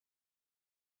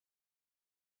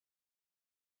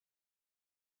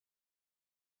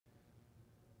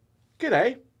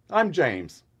G'day, I'm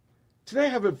James. Today I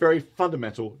have a very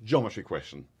fundamental geometry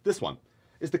question. This one.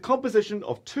 Is the composition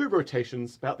of two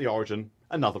rotations about the origin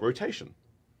another rotation?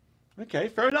 Okay,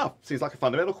 fair enough. Seems like a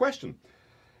fundamental question.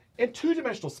 In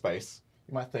two-dimensional space,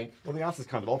 you might think, well, the answer is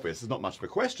kind of obvious. It's not much of a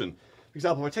question. For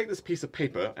example, if I take this piece of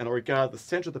paper and I regard the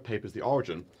center of the paper as the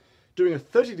origin, doing a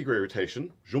 30-degree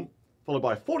rotation, followed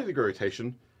by a 40-degree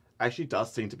rotation, actually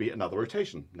does seem to be another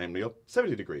rotation, namely of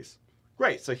 70 degrees.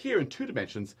 Great, so here in two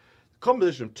dimensions, the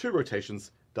composition of two rotations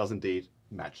does indeed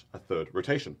match a third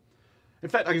rotation. In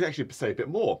fact, I can actually say a bit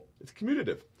more. It's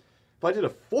commutative. If I did a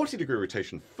 40-degree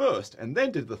rotation first and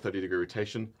then did the 30-degree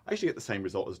rotation, I actually get the same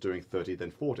result as doing 30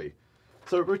 then 40.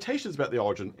 So rotations about the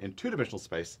origin in two-dimensional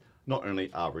space not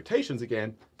only are rotations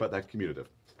again, but they're commutative.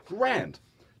 Grand!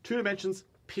 Two dimensions,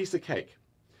 piece of cake.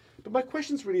 But my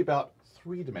question's really about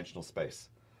three-dimensional space.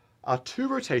 Are two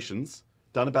rotations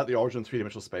done about the origin in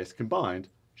three-dimensional space combined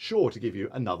sure to give you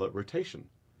another rotation?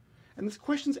 And this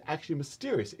question's actually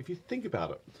mysterious if you think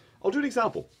about it. I'll do an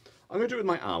example. I'm going to do it with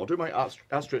my arm. I'll do my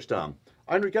outstretched arm.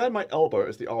 I regard my elbow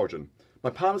as the origin. My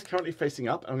palm is currently facing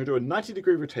up, and I'm going to do a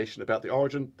 90-degree rotation about the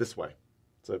origin this way.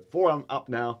 So forearm up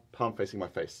now, palm facing my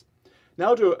face. Now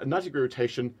I'll do a 90-degree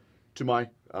rotation to my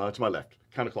left,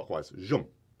 counterclockwise. Zoom.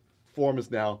 Forearm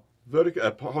is now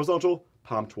horizontal,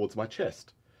 palm towards my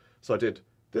chest. So I did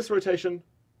this rotation,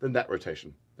 then that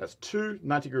rotation. That's two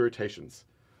 90-degree rotations.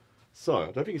 So, I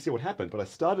don't know if you can see what happened, but I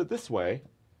started this way,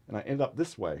 and I ended up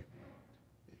this way.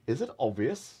 Is it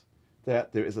obvious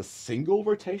that there is a single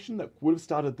rotation that would have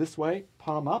started this way,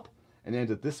 palm up, and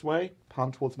ended this way,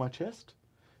 palm towards my chest?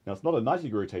 Now, it's not a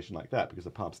 90-degree rotation like that, because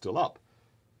the palm's still up.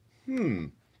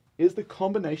 Is the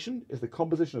composition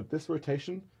of this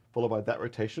rotation followed by that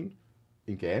rotation,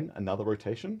 again, another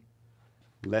rotation?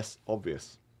 Less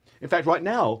obvious. In fact, right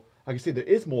now, I can see there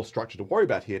is more structure to worry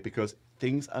about here because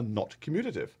things are not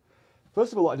commutative.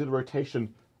 First of all, I did a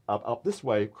rotation up this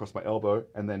way across my elbow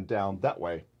and then down that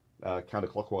way,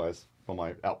 counterclockwise from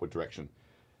my outward direction.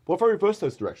 What if I reverse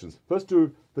those directions? First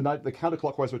do the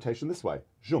counterclockwise rotation this way,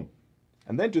 zoom,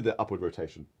 and then do the upward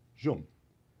rotation, zoom.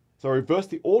 So I reverse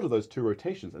the order of those two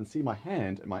rotations and see my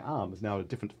hand and my arm is now in a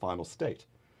different final state.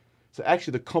 So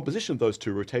actually the composition of those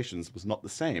two rotations was not the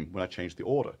same when I changed the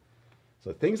order.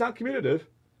 So things aren't commutative,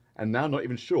 and now I'm not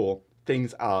even sure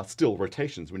things are still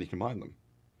rotations when you combine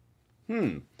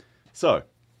them. So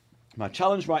my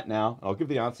challenge right now, and I'll give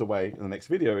the answer away in the next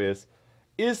video,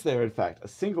 is there in fact a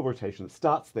single rotation that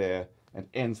starts there and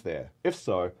ends there? If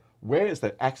so, where is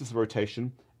that axis of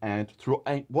rotation, and through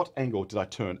what angle did I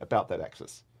turn about that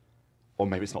axis? Or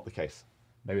maybe it's not the case.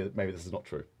 Maybe this is not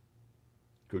true.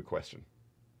 Good question.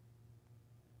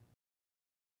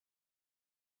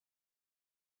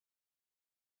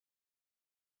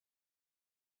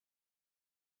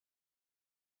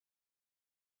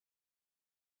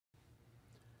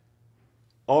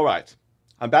 All right,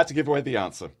 I'm about to give away the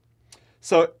answer.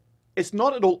 So it's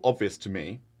not at all obvious to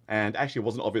me, and actually it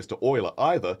wasn't obvious to Euler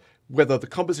either, whether the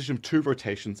composition of two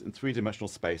rotations in three-dimensional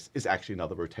space is actually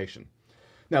another rotation.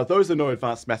 Now, those who know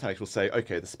advanced mathematics will say,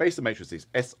 okay, the space of matrices,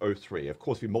 SO3. Of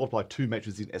course, if you multiply two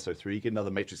matrices in SO3, you get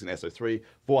another matrix in SO3.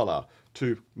 Voila,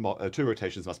 two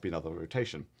rotations must be another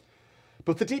rotation.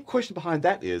 But the deep question behind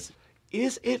that is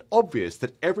it obvious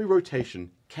that every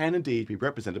rotation can indeed be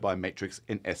represented by a matrix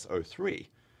in SO3?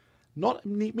 Not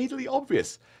immediately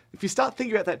obvious. If you start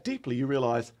thinking about that deeply, you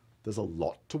realize there's a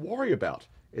lot to worry about.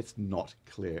 It's not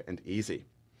clear and easy.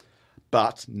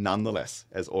 But nonetheless,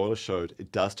 as Euler showed,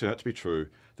 it does turn out to be true.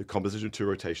 The composition of two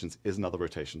rotations is another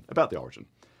rotation about the origin.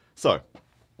 So,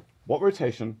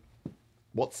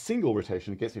 what single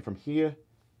rotation gets me from here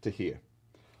to here?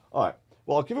 All right,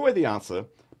 well, I'll give away the answer,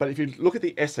 but if you look at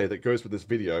the essay that goes with this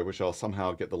video, which I'll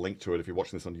somehow get the link to it if you're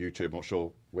watching this on YouTube, I'm not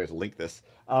sure where to link this,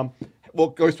 well,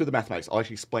 it goes through the mathematics. I'll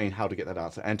actually explain how to get that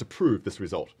answer and to prove this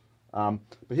result. But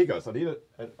here goes. I need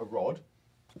a rod.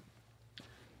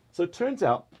 So it turns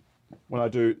out when I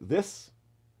do this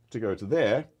to go to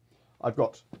there, I've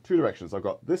got two directions. I've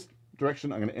got this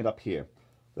direction, I'm going to end up here.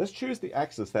 Let's choose the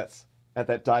axis that's at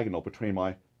that diagonal between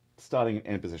my starting and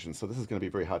end position. So this is going to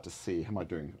be very hard to see. How am I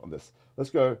doing on this?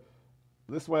 Let's go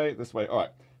this way, this way. All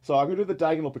right. So I'm going to do the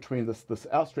diagonal between this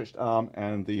outstretched arm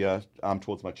and the arm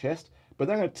towards my chest. But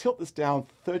then I'm going to tilt this down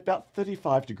about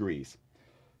 35 degrees.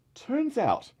 Turns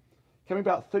out, coming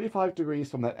about 35 degrees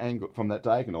from that angle, from that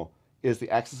diagonal, is the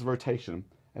axis of rotation.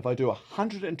 If I do a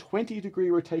 120-degree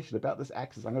rotation about this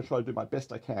axis, I'm going to try to do my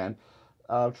best I can,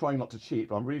 trying not to cheat,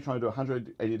 but I'm really trying to do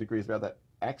 180 degrees about that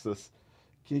axis.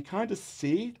 Can you kind of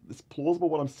see, it's plausible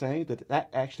what I'm saying, that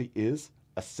actually is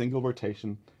a single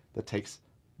rotation that takes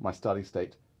my starting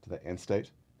state to the end state?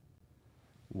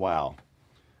 Wow.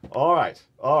 All right,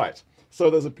 all right. So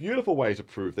there's a beautiful way to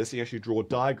prove this. You actually draw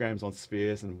diagrams on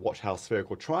spheres and watch how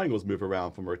spherical triangles move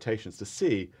around from rotations to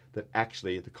see that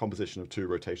actually the composition of two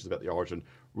rotations about the origin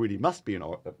really must be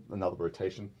another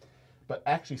rotation. But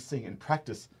actually seeing it in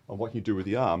practice on what you do with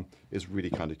the arm is really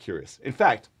kind of curious. In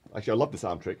fact, actually I love this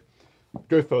arm trick.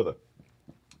 Go further.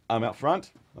 Arm out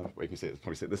front. Oh, you can see it,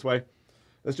 probably see it this way.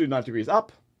 Let's do 90 degrees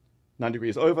up, 90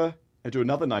 degrees over, and do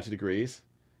another 90 degrees,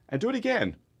 and do it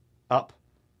again. Up,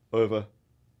 over,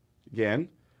 again.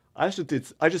 I just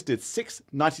did 6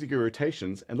 90-degree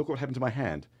rotations, and look what happened to my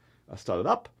hand. I started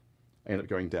up, I ended up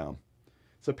going down.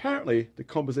 So apparently the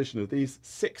composition of these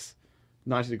 6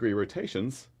 90-degree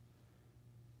rotations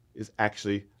is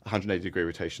actually a 180-degree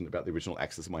rotation about the original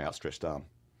axis of my outstretched arm.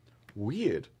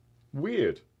 Weird,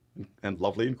 weird, and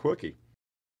lovely and quirky.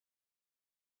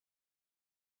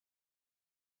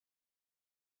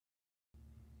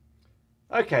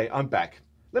 Okay, I'm back.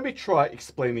 Let me try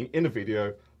explaining in a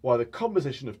video why the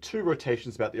composition of 2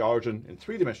 rotations about the origin in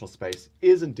 3-dimensional space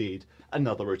is indeed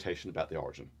another rotation about the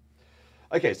origin.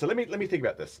 Okay, so let me think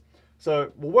about this.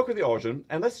 So we'll work with the origin,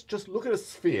 and let's just look at a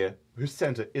sphere whose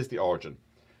center is the origin.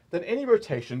 Then any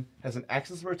rotation has an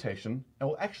axis of rotation and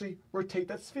will actually rotate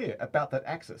that sphere about that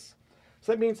axis.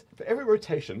 So that means for every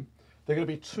rotation, there are going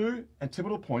to be 2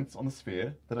 antipodal points on the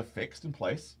sphere that are fixed in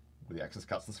place, where the axis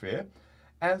cuts the sphere,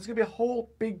 and there's going to be a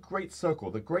whole big great circle,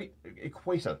 the great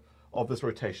equator of this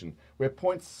rotation, where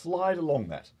points slide along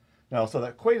that. Now, so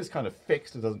that equator is kind of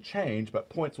fixed, it doesn't change, but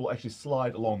points will actually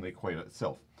slide along the equator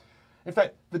itself. In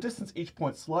fact, the distance each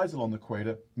point slides along the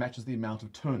equator matches the amount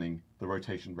of turning the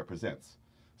rotation represents.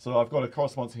 So I've got a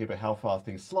correspondence here about how far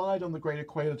things slide on the great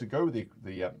equator to go with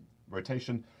the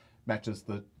rotation matches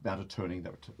the amount of turning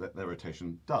that the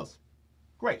rotation does.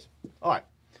 Great. All right.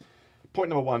 Point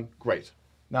number 1, great.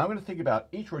 Now I'm going to think about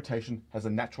each rotation has a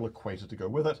natural equator to go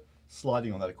with it.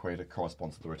 Sliding on that equator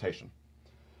corresponds to the rotation.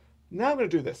 Now I'm going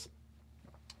to do this.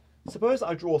 Suppose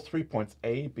I draw 3 points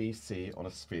A, B, C on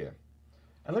a sphere.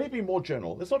 And let me be more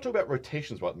general. Let's not talk about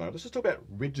rotations right at the moment. Let's just talk about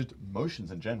rigid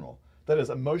motions in general. That is,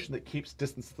 a motion that keeps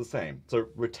distances the same. So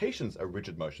rotations are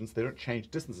rigid motions. They don't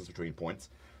change distances between points.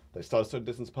 They start a certain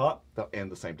distance apart, they'll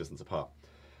end the same distance apart.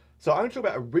 So I'm going to talk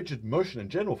about a rigid motion in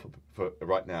general for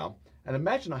right now. And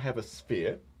imagine I have a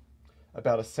sphere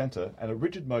about a center and a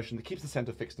rigid motion that keeps the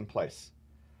center fixed in place.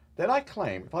 Then I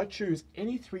claim if I choose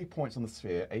any 3 points on the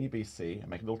sphere, A, B, C, and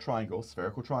make a little triangle,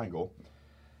 spherical triangle,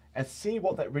 and see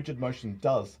what that rigid motion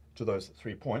does to those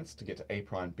 3 points to get to A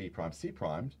prime, B prime, C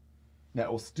prime. Now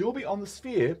it will still be on the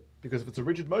sphere because if it's a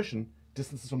rigid motion,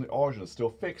 distances from the origin are still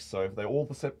fixed. So if they're all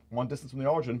one distance from the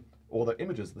origin, all the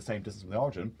images are the same distance from the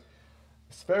origin,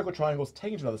 a spherical triangle is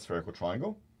taken to another spherical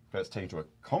triangle. If it's taken to a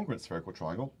congruent spherical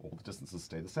triangle, all the distances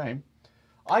stay the same.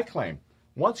 I claim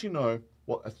once you know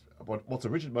what a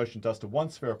rigid motion does to one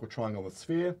spherical triangle on the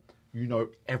sphere, you know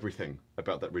everything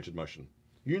about that rigid motion.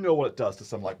 You know what it does to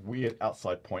some like weird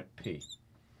outside point P.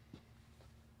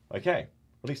 Okay,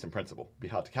 at least in principle. It'd be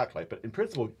hard to calculate, but in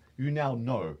principle, you now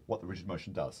know what the rigid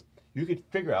motion does. You could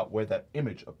figure out where that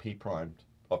image of P primed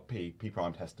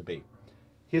has to be.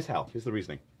 Here's how, here's the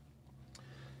reasoning.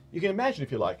 You can imagine,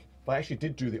 if you like, if I actually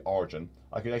did do the origin,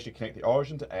 I could actually connect the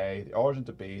origin to A, the origin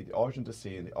to B, the origin to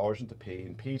C, and the origin to P,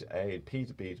 and P to A, and P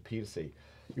to B, to P to C.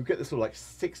 You get this sort of like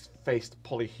 6-faced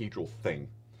polyhedral thing.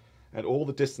 And all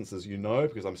the distances you know,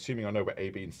 because I'm assuming I know where A,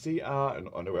 B, and C are, and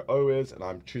I know where O is, and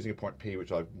I'm choosing a point P,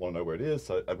 which I want to know where it is,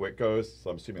 so where it goes, so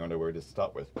I'm assuming I know where it is to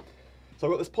start with. So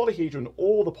I've got this polyhedron,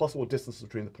 all the possible distances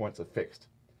between the points are fixed.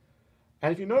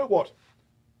 And if you know what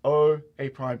O, A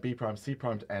prime, B prime, C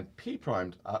prime, and P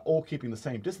prime are all keeping the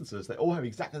same distances, they all have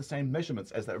exactly the same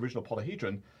measurements as that original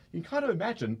polyhedron, you can kind of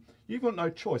imagine you've got no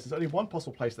choice. There's only one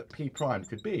possible place that P prime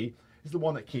could be, is the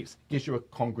one that gives you a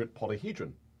congruent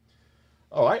polyhedron.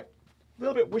 All right. A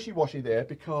little bit wishy-washy there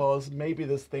because maybe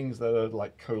there's things that are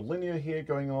like collinear here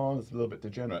going on. It's a little bit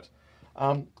degenerate.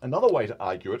 Another way to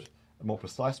argue it, a more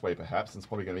precise way perhaps, and it's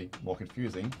probably going to be more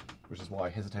confusing, which is why I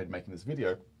hesitated making this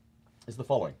video, is the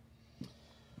following.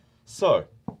 So,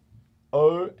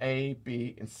 O, A,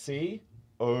 B, and C,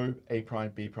 O, A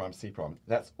prime, B prime, C prime,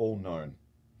 that's all known.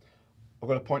 I've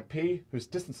got a point P whose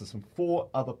distances from 4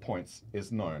 other points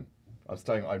is known. I'm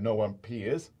saying I know where P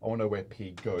is, I want to know where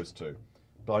P goes to.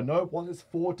 But I know what its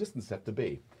 4 distances have to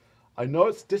be. I know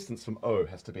its distance from O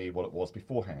has to be what it was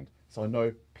beforehand. So I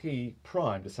know P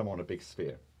primed is somewhere on a big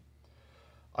sphere.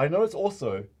 I know it's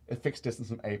also a fixed distance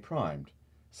from A primed.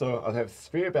 So I have a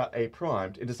sphere about A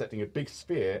primed intersecting a big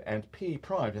sphere, and P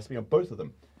primed has to be on both of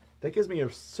them. That gives me a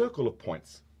circle of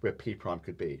points where P prime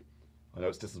could be. I know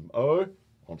its distance from O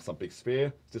on some big sphere,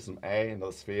 its distance from A,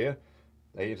 another sphere.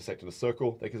 They intersect in a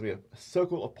circle. That gives me a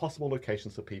circle of possible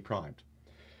locations for P primed.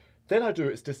 Then I do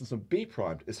its distance from B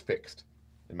primed is fixed.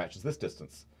 It matches this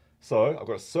distance. So I've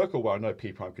got a circle where I know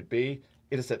P prime could be,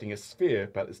 intersecting a sphere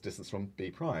about its distance from B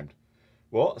primed.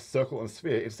 Well, a circle and a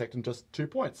sphere intersect in just 2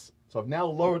 points. So I've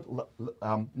now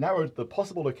narrowed the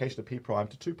possible location of P prime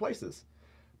to 2 places.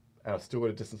 And I've still got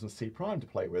a distance from C prime to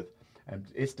play with. And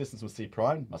its distance from C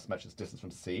prime must match its distance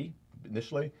from C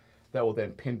initially. That will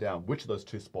then pin down which of those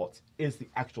 2 spots is the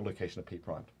actual location of P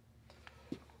primed.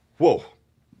 Whoa.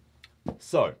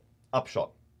 So,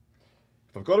 upshot.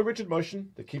 If I've got a rigid motion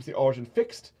that keeps the origin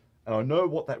fixed, and I know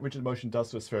what that rigid motion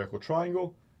does to a spherical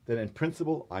triangle, then in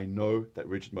principle, I know that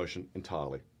rigid motion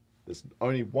entirely. There's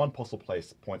only one possible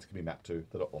place points can be mapped to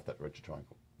that are off that rigid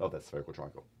triangle, of that spherical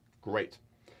triangle. Great.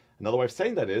 Another way of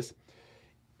saying that is,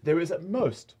 there is at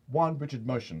most one rigid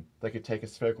motion that could take a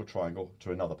spherical triangle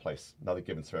to another place, another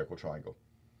given spherical triangle,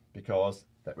 because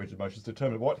that rigid motion is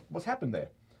determined what's happened there.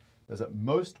 There's at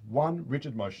most one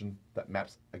rigid motion that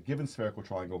maps a given spherical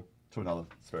triangle to another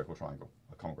spherical triangle,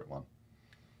 a congruent one.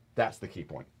 That's the key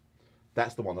point.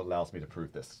 That's the one that allows me to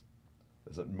prove this.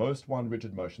 There's at most one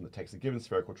rigid motion that takes a given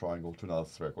spherical triangle to another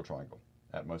spherical triangle.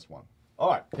 At most one.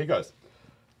 All right, here goes.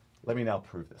 Let me now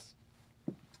prove this.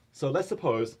 So let's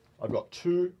suppose I've got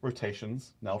 2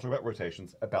 rotations, now I'll talk about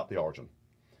rotations, about the origin.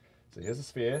 So here's a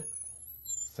sphere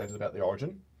centered about the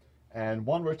origin, and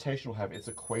one rotation will have its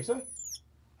equator,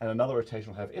 and another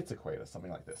rotation will have its equator,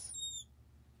 something like this.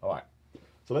 All right,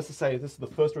 so let's just say this is the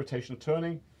first rotation of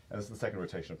turning, and this is the second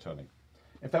rotation of turning.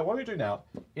 In fact, what I'm going to do now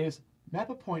is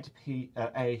map a point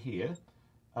A here,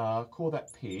 call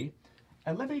that P,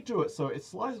 and let me do it so it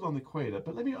slides along the equator,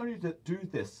 but let me only do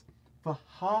this for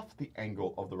half the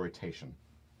angle of the rotation.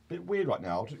 Bit weird right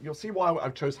now. You'll see why I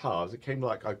chose halves. It came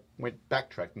like I went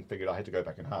backtracked and figured I had to go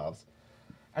back in halves.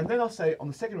 And then I'll say on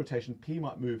the second rotation, P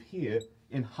might move here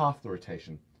in half the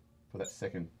rotation for that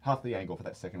second, half the angle for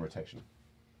that second rotation.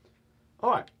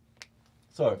 All right,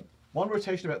 so one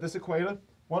rotation about this equator,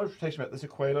 one rotation about this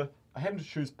equator. I happen to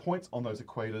choose points on those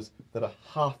equators that are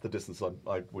half the distance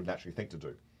I would naturally think to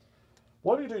do.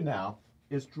 What I'm going to do now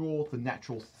is draw the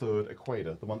natural third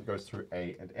equator, the one that goes through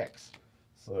A and X.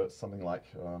 So it's something like,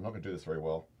 I'm not going to do this very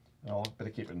well. I'll better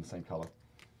keep it in the same color,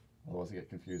 otherwise it gets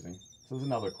confusing. So there's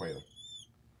another equator.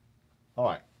 All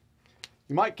right,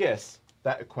 you might guess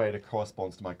that equator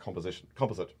corresponds to my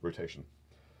composite rotation.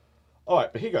 All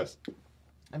right, but here goes.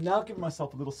 I'm now giving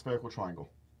myself a little spherical triangle.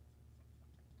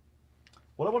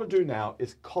 What I want to do now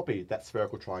is copy that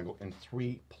spherical triangle in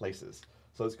 3 places.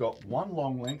 So it's got one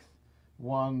long length,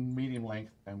 one medium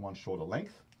length, and one shorter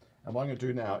length. And what I'm going to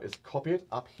do now is copy it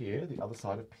up here, the other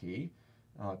side of P.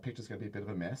 Picture's going to be a bit of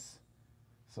a mess.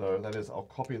 So that is, I'll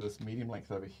copy this medium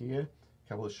length over here, a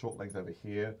couple of short length over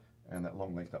here, and that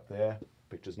long length up there.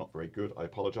 Picture's not very good, I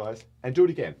apologize. And do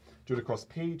it again. Do it across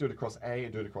P, do it across A,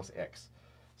 and do it across X.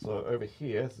 So over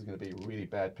here, this is going to be a really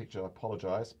bad picture, I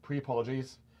apologize.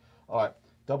 Pre-apologies. All right,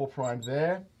 double prime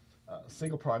there,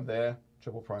 single prime there,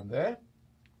 triple prime there.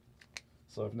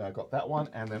 So I've now got that one,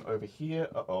 and then over here,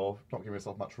 not giving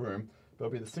myself much room, but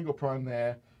it'll be the single prime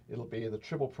there, it'll be the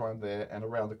triple prime there, and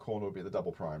around the corner will be the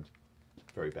double primed.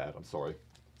 Very bad, I'm sorry.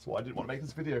 That's why I didn't want to make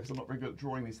this video, because I'm not very good at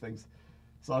drawing these things.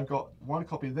 So I've got one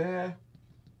copy there,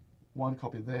 one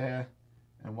copy there,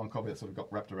 and one copy that sort of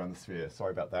got wrapped around the sphere.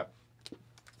 Sorry about that.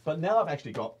 But now I've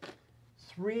actually got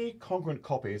 3 congruent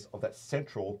copies of that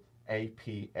central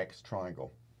APX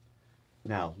triangle.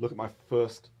 Now, look at my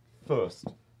first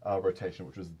rotation,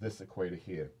 which was this equator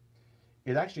here.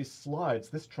 It actually slides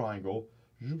this triangle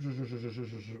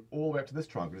all the way up to this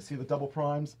triangle. You see the double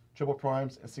primes, triple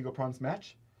primes, and single primes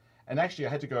match? And actually, I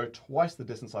had to go twice the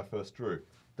distance I first drew.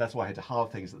 That's why I had to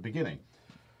halve things at the beginning.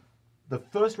 The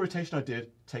first rotation I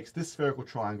did takes this spherical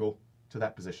triangle to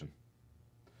that position.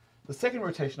 The second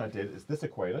rotation I did is this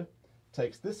equator,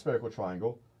 takes this spherical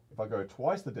triangle. If I go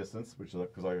twice the distance, which is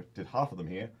because I did half of them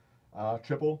here,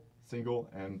 triple, single,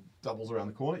 and doubles around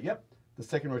the corner, yep, the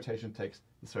second rotation takes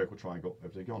the spherical triangle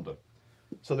over to yonder.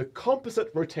 So the composite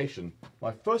rotation,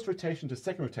 my first rotation to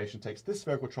second rotation takes this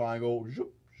spherical triangle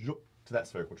to that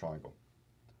spherical triangle.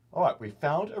 All right, we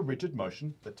found a rigid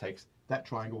motion that takes that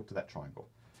triangle to that triangle.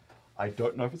 I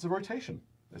don't know if it's a rotation.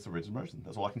 It's a rigid motion,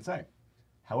 that's all I can say.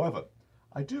 However,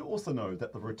 I do also know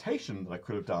that the rotation that I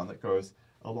could have done that goes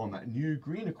along that new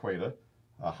green equator,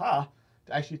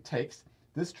 actually takes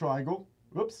this triangle,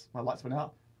 whoops, my lights went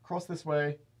out, across this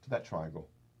way to that triangle.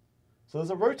 So there's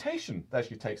a rotation that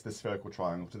actually takes this spherical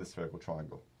triangle to this spherical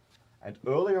triangle. And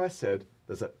earlier I said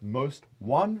there's at most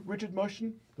one rigid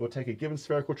motion that will take a given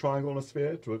spherical triangle on a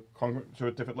sphere to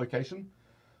a different location.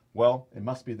 Well, it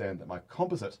must be then that my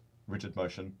composite rigid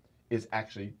motion is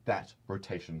actually that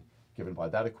rotation given by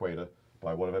that equator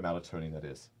by whatever amount of turning that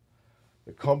is.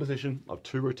 The composition of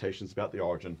two rotations about the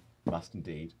origin must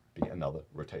indeed be another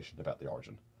rotation about the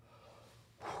origin.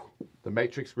 The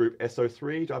matrix group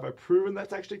SO3, have I proven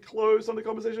that's actually closed on the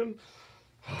composition?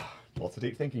 Lots of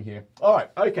deep thinking here. All right,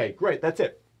 okay, great, that's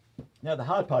it. Now the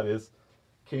hard part is,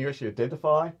 can you actually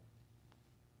identify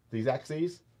these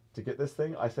axes to get this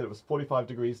thing? I said it was 45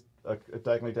 degrees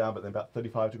diagonally down, but then about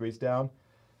 35 degrees down.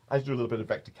 I had to do a little bit of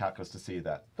vector calculus to see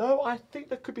that. Though I think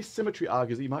there could be symmetry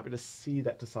argues that you might be able to see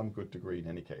that to some good degree in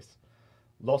any case.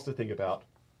 Lots to think about,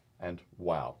 and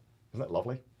wow, isn't that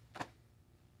lovely?